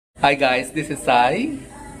Hi guys, this is Sai.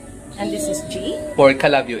 And this is G. For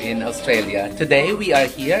Calaview in Australia. Today we are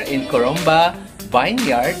here in Kooroomba,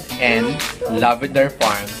 Vineyard and Lavender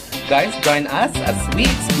Farm. Guys, join us as we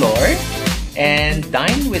explore and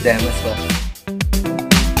dine with them as well.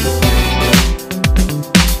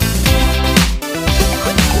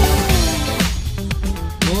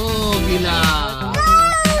 Oh, Gina!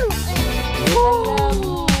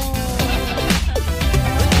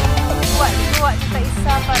 Buat kita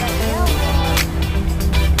isa para iyaw.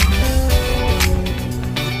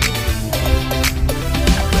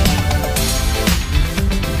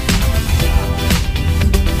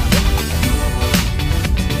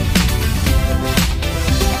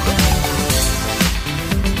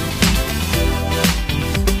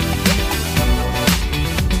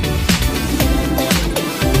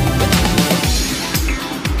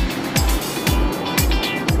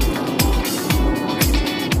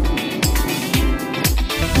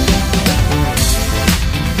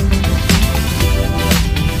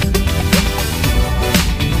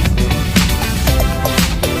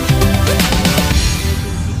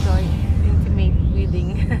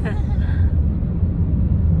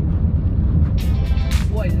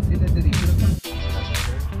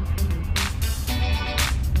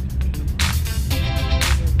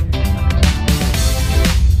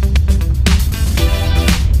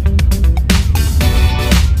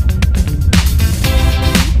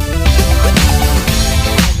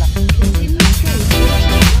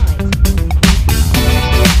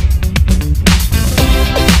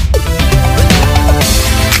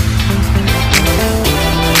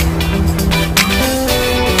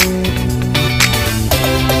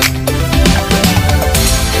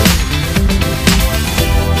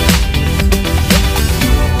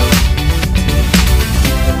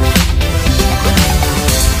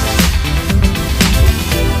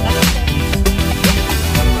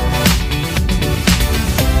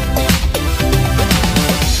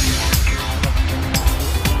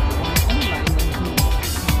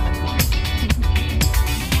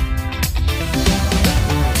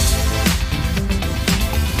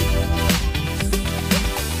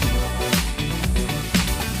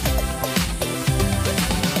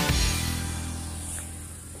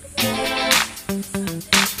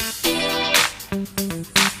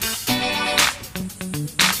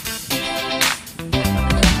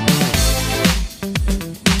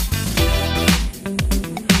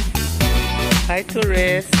 Hi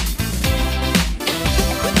tourists!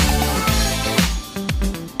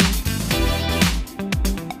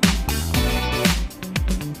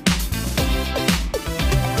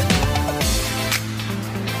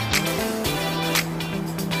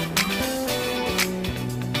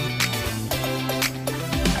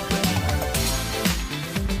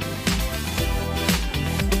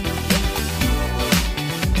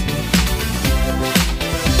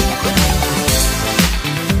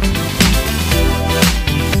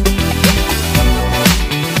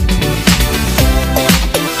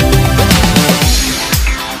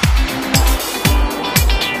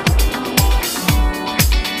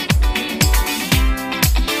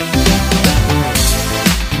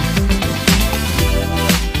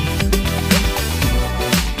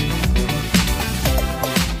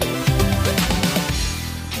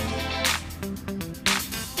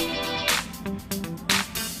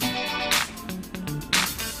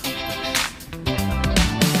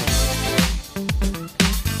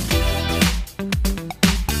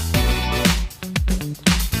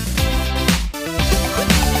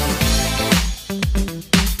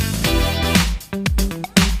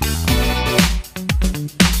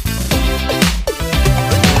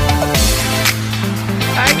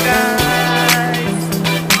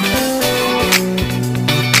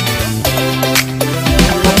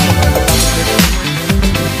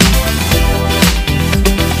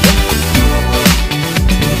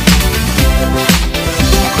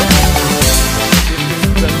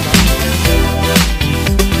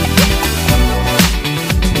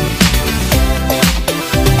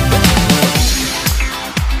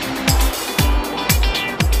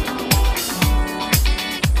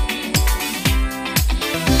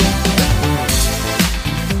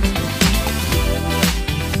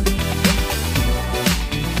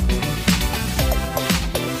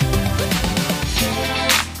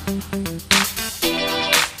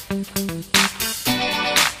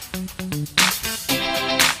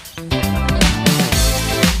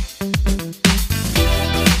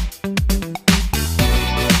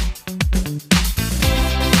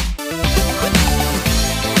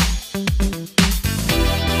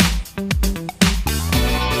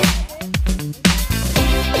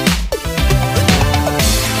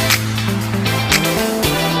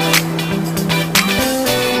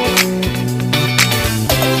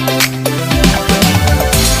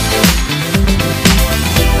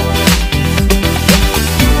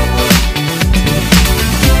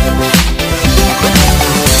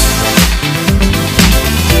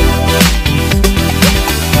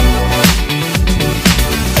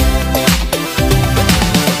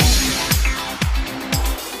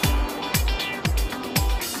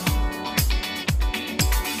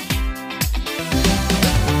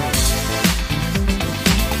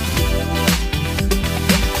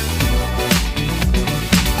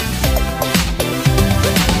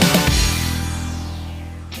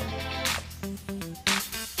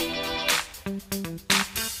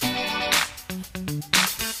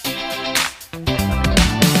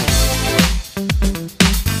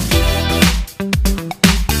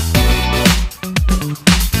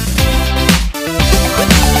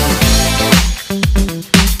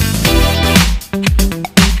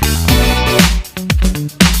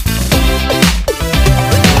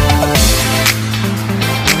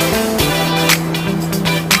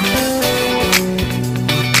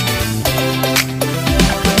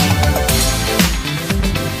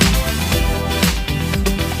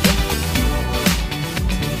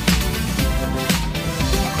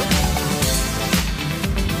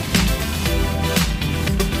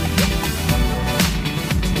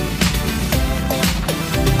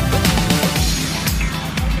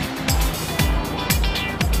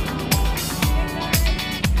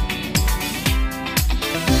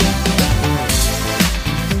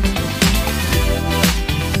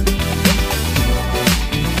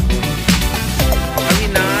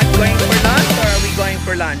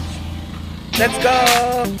 Let's go!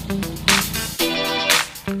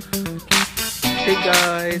 Hey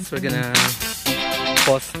guys, we're gonna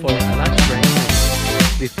pause for a lunch break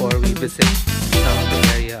before we visit some of the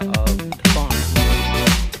area of the farm.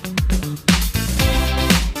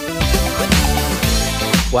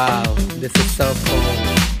 Wow, this is so cool.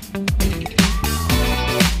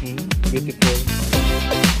 Beautiful.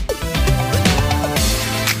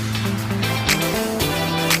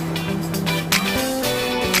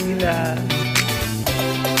 Yeah.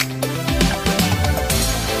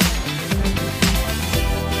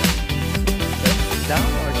 Down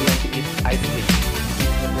or do you want to eat ice cream?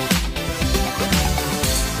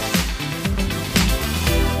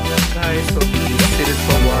 Guys, we'll be seated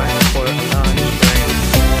for a while for a lunch break.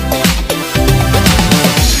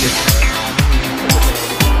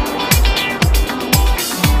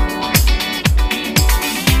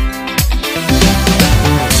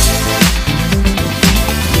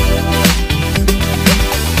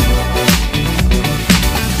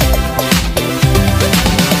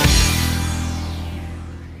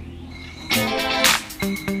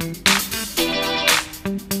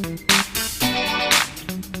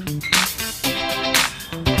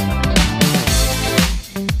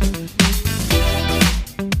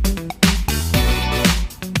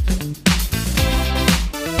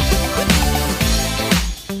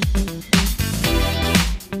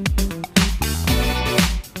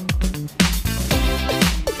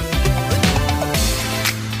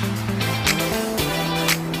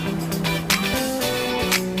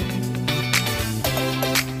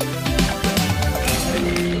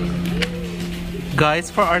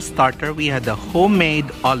 Guys, for our starter, we had the homemade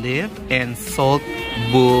olive and salt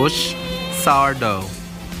bush sourdough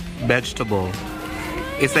vegetable.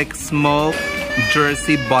 It's like smoked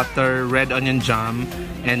Jersey butter, red onion jam,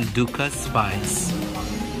 and dukkha spice.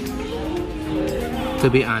 To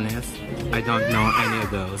be honest, I don't know any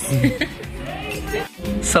of those.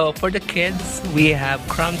 So for the kids, we have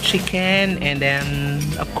crumb chicken and then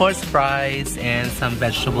of course fries and some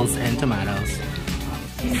vegetables and tomatoes.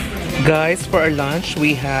 Guys, for our lunch,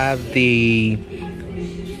 we have the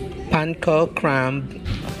panko cram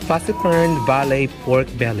Fassifern Valley pork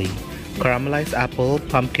belly, caramelized apple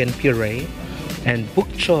pumpkin puree, and bok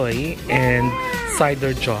choy and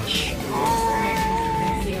cider Josh.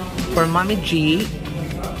 For Mommy G,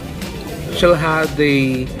 she'll have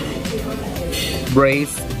the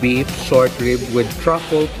braised beef short rib with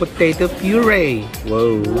truffle potato puree.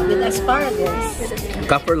 Whoa. With asparagus.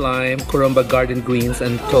 Kaffir lime, Kooroomba garden greens,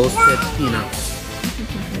 and toasted peanuts.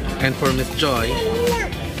 And for Miss Joy,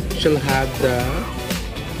 she'll have the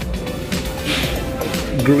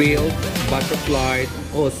grilled butterfly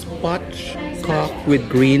spatchcock with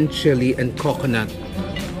green chili and coconut.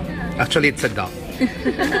 Actually, it's a duck,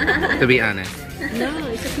 to be honest. No,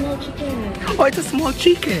 it's a small chicken. Oh, it's a small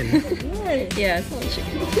chicken. Yeah, small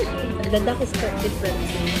chicken. The duck is quite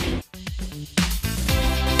different.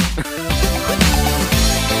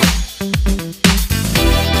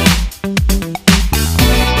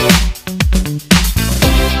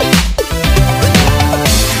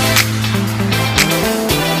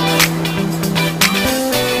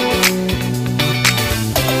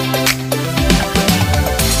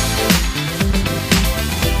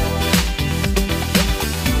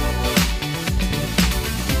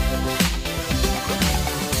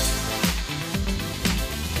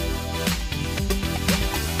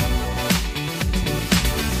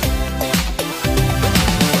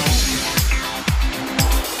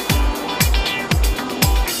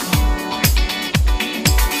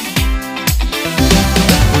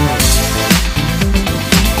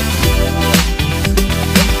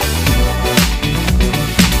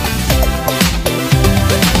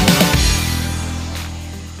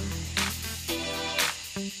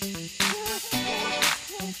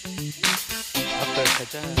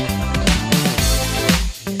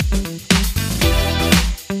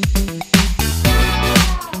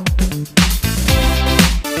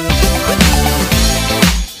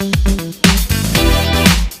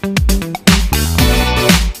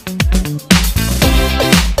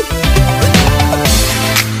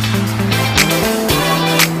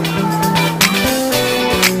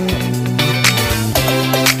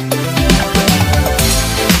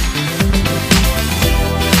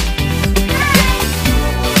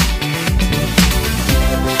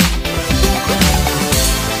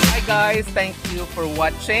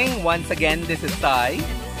 watching. Once again, this is Sai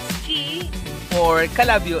Ski. for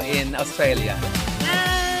Calabio in Australia.